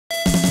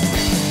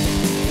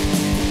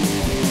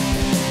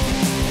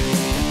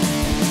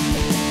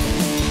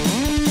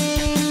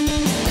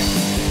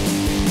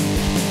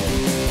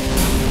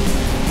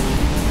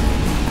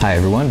Hi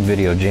everyone,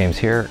 Video James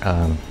here.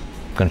 Going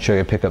to show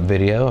you a pickup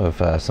video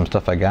of some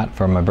stuff I got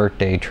from my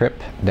birthday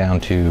trip down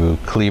to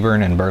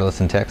Cleburne and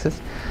Burleson, Texas,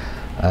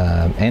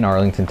 and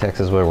Arlington,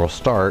 Texas, where we'll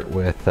start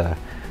with,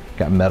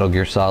 got Metal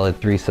Gear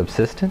Solid 3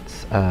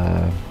 Subsistence.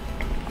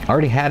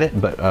 Already had it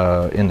but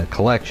in the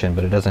collection,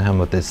 but it doesn't come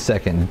with this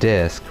second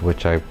disc,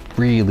 which I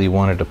really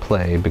wanted to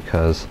play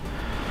because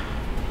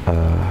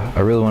I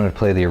really wanted to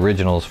play the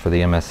originals for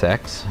the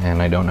MSX,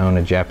 and I don't own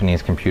a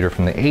Japanese computer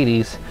from the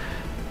 80s,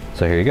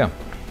 so here you go.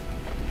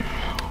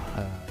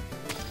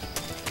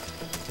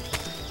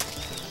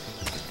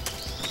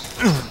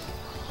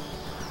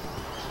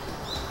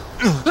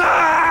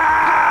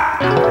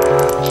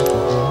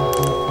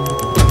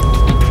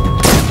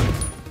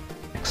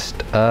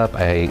 Next up,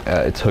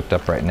 it's hooked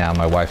up right now.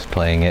 My wife's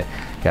playing it.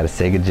 Got a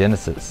Sega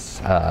Genesis.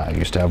 I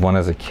used to have one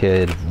as a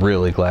kid.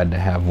 Really glad to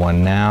have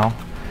one now.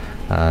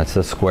 It's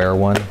a square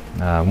one.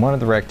 One of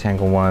the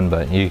rectangle one,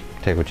 but you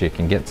take what you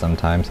can get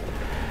sometimes.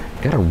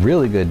 Got a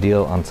really good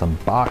deal on some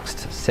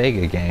boxed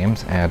Sega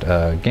games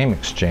at Game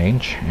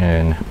Exchange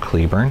in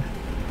Cleburne.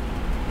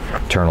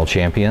 Eternal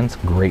Champions,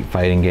 great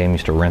fighting game.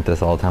 Used to rent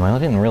this all the time. I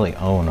didn't really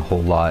own a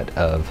whole lot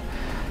of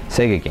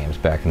Sega games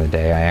back in the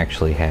day. I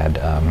actually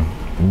had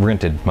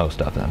rented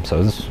most of them,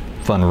 so this is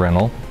a fun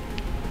rental.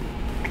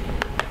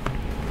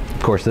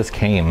 Of course, this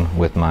came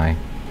with my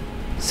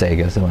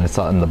Sega, so when I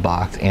saw it in the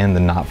box and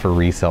the not for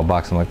resale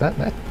box, I'm like, that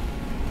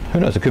who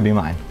knows, it could be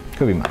mine.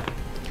 Could be mine.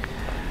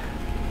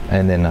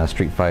 And then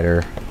Street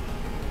Fighter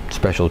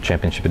Special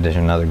Championship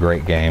Edition, another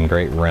great game,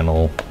 great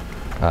rental.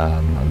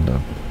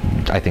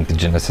 I think the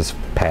Genesis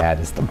pad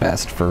is the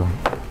best for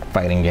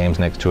fighting games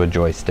next to a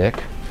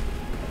joystick.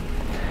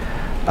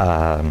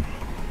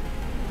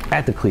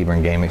 At the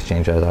Cleburne Game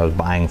Exchange, as I was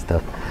buying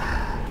stuff,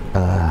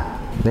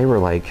 they were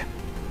like,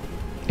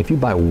 if you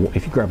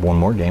grab one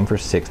more game for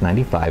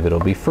 $6.95, it'll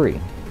be free,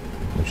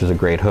 which is a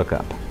great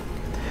hookup.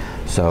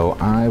 So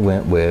I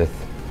went with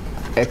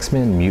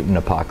X-Men Mutant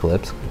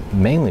Apocalypse,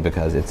 mainly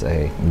because it's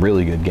a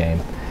really good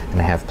game, and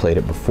I have played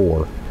it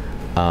before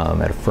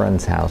at a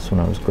friend's house when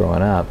I was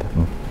growing up.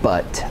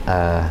 But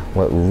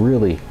what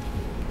really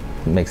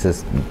makes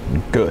this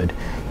good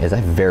is I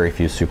have very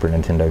few Super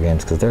Nintendo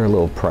games because they're a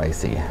little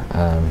pricey.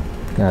 Gonna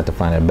have to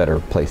find a better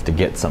place to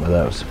get some of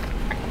those.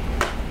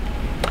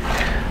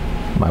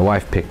 My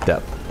wife picked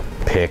up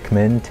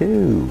Pikmin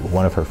 2,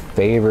 one of her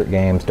favorite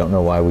games. Don't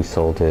know why we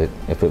sold it.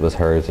 If it was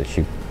hers, that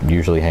she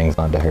usually hangs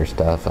on to her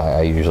stuff.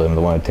 I usually am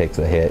the one who takes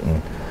the hit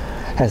and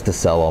has to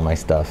sell all my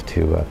stuff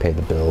to pay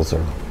the bills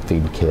or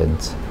feed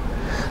kids.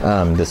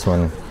 This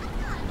one,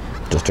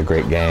 just a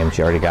great game.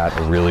 She already got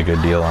a really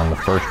good deal on the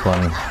first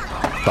one.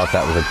 Thought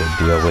that was a good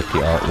deal with the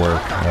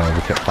artwork.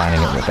 We kept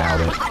finding it without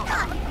it.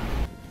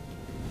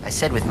 I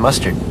said with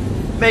mustard.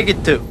 Make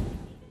it 2.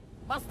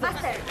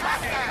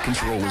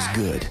 Control was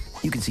good.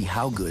 You can see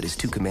how good as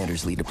two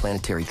commanders lead a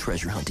planetary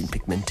treasure hunt in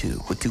Pikmin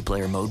 2. With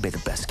two-player mode, may the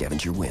best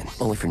scavenger win.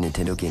 Only for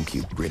Nintendo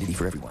GameCube. Rated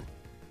for everyone.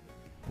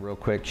 Real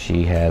quick,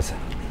 she has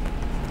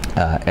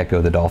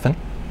Echo the Dolphin.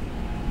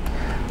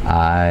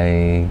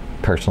 I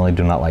personally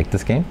do not like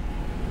this game.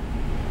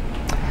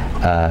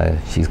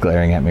 She's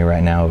glaring at me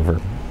right now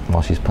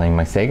while she's playing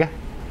my Sega.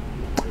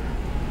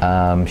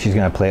 She's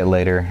gonna play it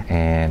later,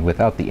 and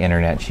without the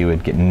internet, she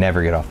would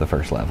never get off the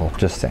first level.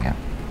 Just saying.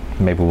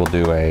 Maybe we'll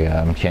do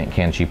a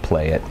can she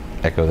play it?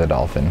 Echo the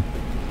Dolphin.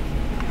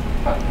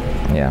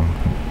 Yeah,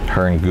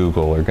 her and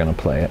Google are gonna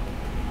play it.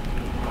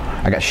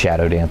 I got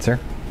Shadow Dancer.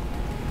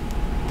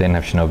 Didn't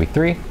have Shinobi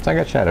 3, so I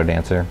got Shadow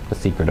Dancer, The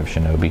Secret of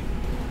Shinobi.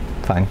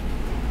 Fine.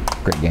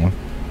 Great game.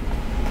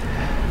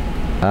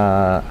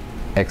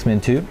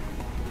 X-Men 2.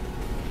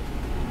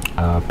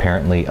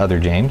 Apparently other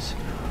James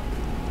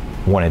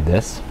wanted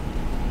this.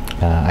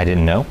 I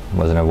didn't know,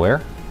 wasn't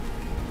aware.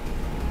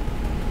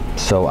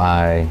 So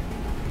I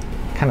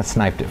kind of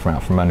sniped it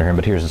from under him,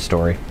 but here's the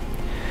story.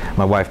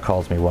 My wife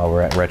calls me while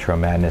we're at Retro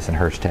Madness in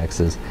Hurst,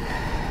 Texas,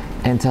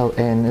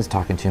 and is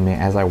talking to me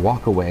as I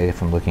walk away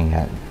from looking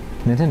at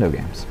Nintendo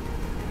games.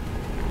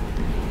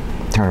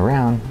 Turn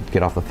around,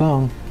 get off the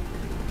phone.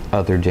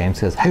 Other James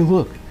says, "Hey,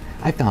 look,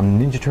 I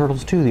found Ninja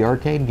Turtles 2, the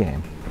arcade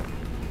game."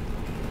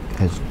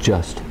 Is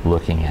just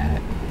looking at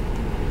it.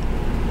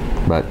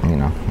 But, you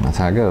know, that's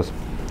how it goes.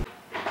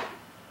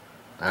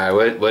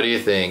 Alright, what do you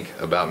think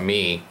about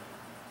me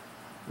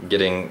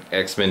getting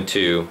X-Men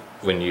 2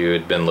 when you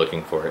had been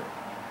looking for it?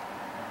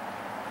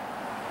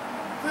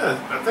 Yeah,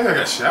 I think I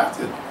got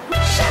shafted.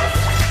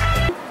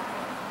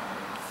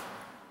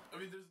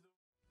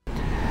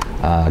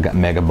 I got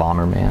Mega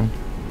Bomberman.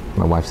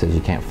 My wife says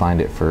you can't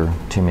find it for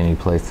too many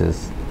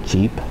places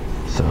cheap,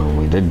 so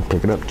we did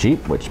pick it up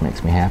cheap, which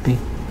makes me happy.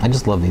 I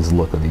just love these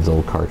look of these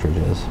old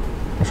cartridges.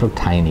 They're so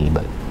tiny,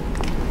 but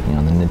you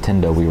know, the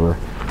Nintendo, we were,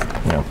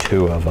 you know,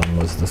 2 of them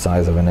was the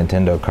size of a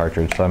Nintendo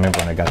cartridge. So I remember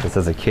when I got this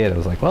as a kid, I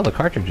was like, well, the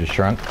cartridge is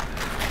shrunk,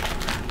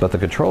 but the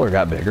controller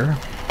got bigger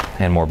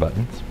and more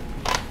buttons.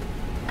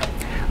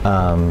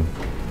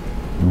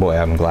 Boy,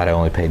 I'm glad I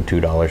only paid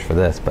 $2 for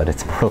this, but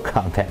it's Mortal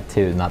Kombat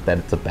 2. Not that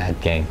it's a bad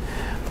game,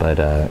 but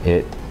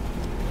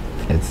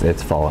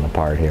it's falling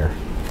apart here.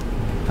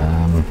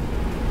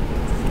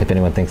 If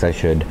anyone thinks I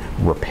should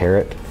repair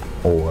it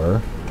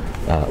or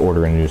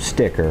order a new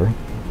sticker,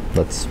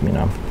 let me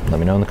know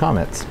in the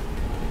comments.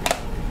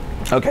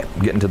 Okay,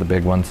 getting to the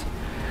big ones.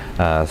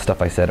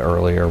 Stuff I said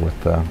earlier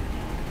with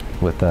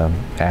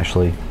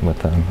Ashley, with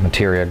the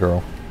Materia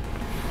girl.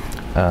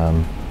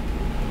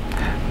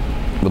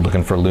 We're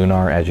looking for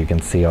Lunar, as you can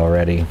see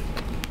already.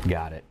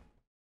 Got it.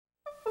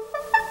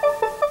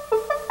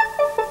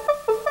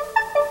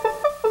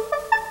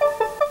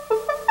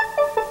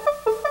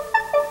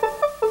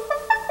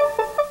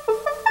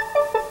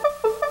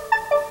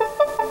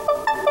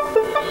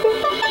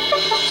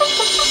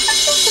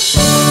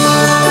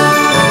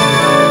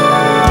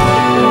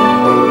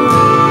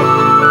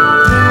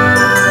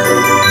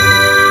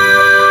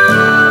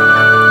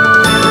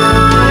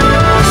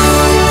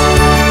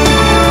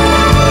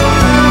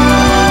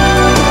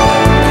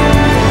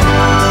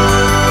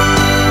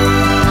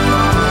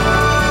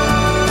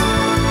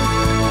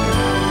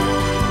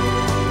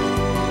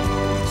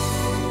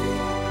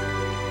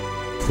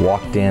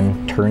 Walked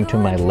in, turned to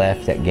my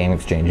left at Game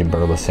Exchange in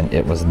Burleson.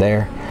 It was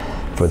there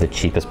for the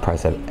cheapest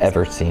price I've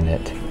ever seen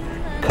it.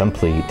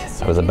 Complete.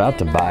 I was about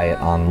to buy it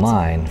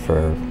online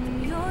for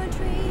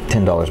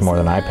 $10 more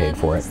than I paid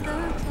for it,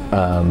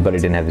 but it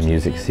didn't have the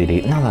music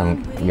CD. Now that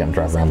I'm gonna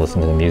drive around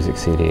listening to the music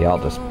CD,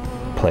 I'll just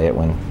play it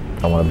when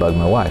I want to bug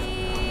my wife.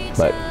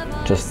 But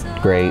just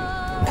great.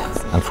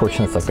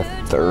 Unfortunately, it's like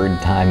the third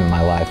time in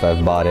my life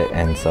I've bought it,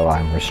 and so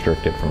I'm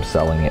restricted from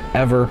selling it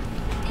ever.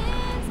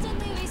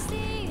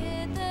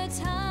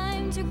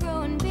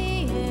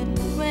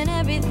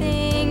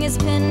 Everything is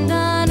pinned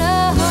on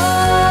a hold.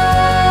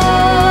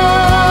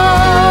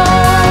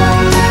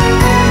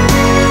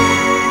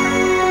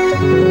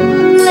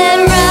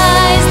 Let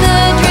rise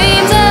the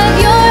dreams of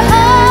your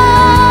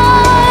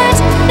heart,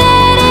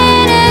 that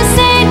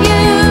innocent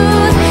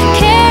youth,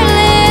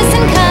 careless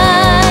and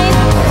kind,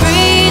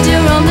 free to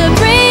roam the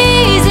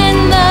breeze in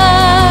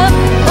love,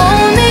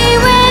 only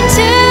when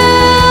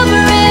two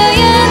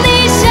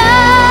brilliantly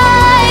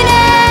shine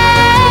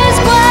as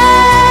one.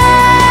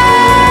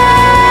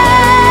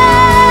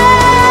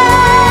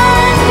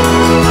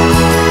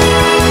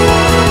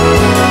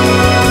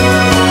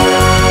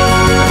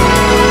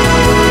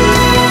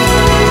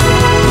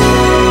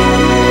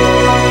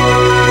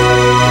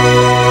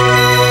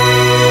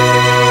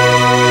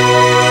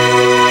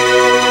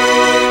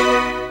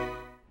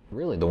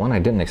 Really, the one I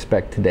didn't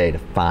expect today to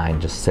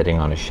find just sitting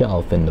on a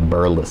shelf in the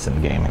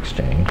Burleson Game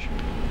Exchange.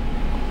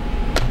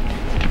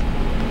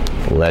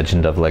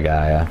 Legend of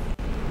Legaia.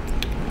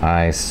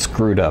 I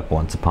screwed up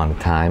once upon a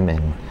time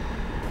and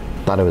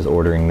thought I was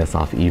ordering this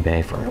off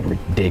eBay for a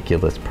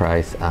ridiculous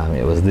price.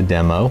 It was the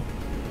demo.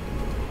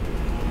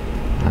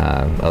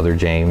 Other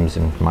James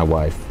and my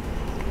wife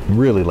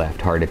really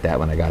laughed hard at that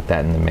when I got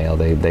that in the mail.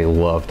 They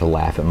love to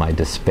laugh at my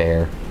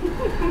despair.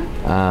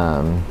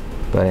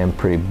 But I am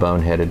pretty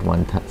boneheaded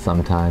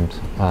sometimes.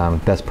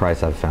 Best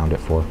price I've found it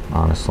for,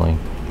 honestly.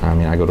 I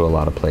mean, I go to a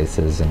lot of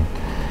places and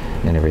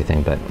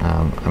everything, but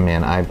I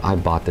mean, I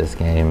bought this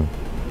game.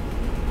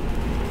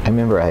 I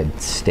remember I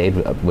had stayed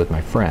up with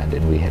my friend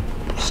and we had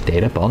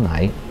stayed up all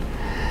night,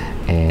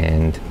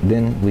 and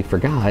then we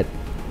forgot,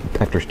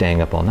 after staying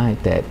up all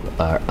night, that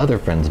our other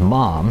friend's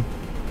mom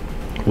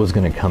was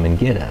going to come and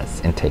get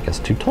us and take us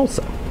to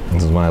Tulsa.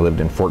 This is when I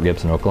lived in Fort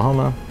Gibson,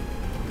 Oklahoma.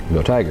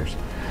 Go Tigers.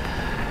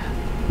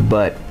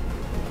 But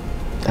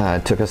they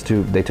took us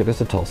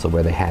to Tulsa,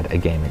 where they had a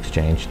game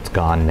exchange. It's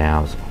gone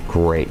now. It's a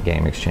great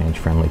game exchange,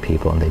 friendly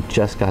people, and they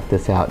just got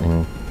this out.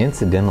 And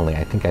incidentally,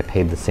 I think I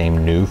paid the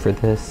same new for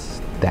this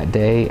that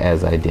day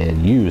as I did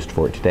used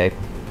for it today.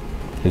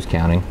 Who's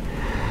counting?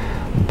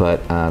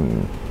 But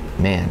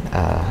man,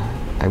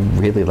 I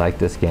really like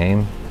this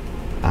game.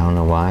 I don't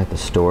know why. The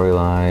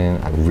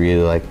storyline, I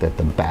really like that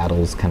the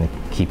battles kind of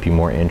keep you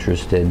more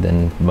interested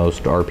than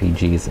most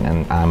RPGs,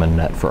 and I'm a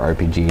nut for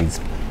RPGs.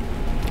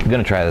 I'm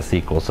gonna try the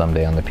sequel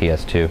someday on the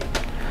PS2.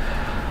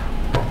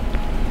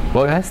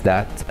 Well guys,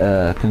 that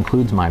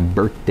concludes my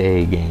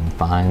birthday game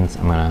finds.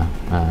 I'm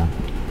gonna,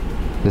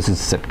 this is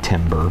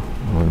September,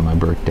 when my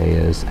birthday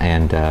is,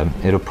 and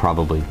it'll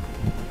probably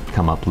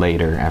come up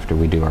later after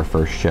we do our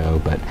first show,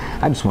 but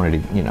I just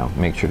wanted to, you know,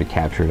 make sure to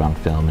capture it on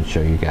film and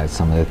show you guys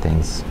some of the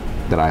things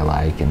that I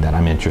like and that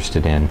I'm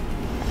interested in,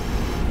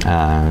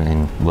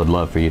 and would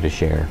love for you to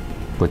share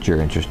what you're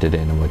interested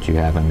in and what you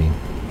have. I mean,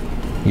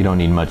 you don't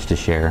need much to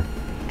share.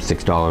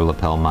 $6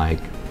 lapel mic,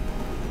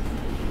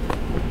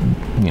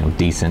 you know,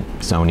 decent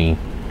Sony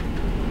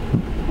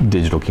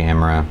digital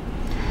camera.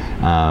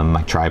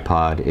 My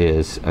tripod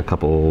is a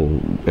couple,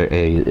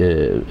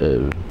 it's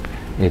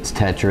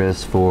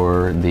Tetris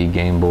for the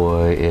Game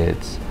Boy,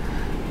 it's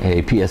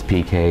a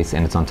PSP case,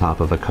 and it's on top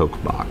of a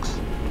Coke box.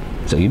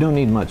 So you don't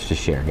need much to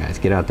share, guys.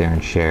 Get out there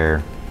and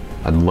share.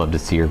 I'd love to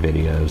see your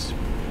videos,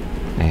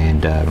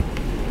 and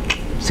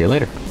see you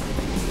later.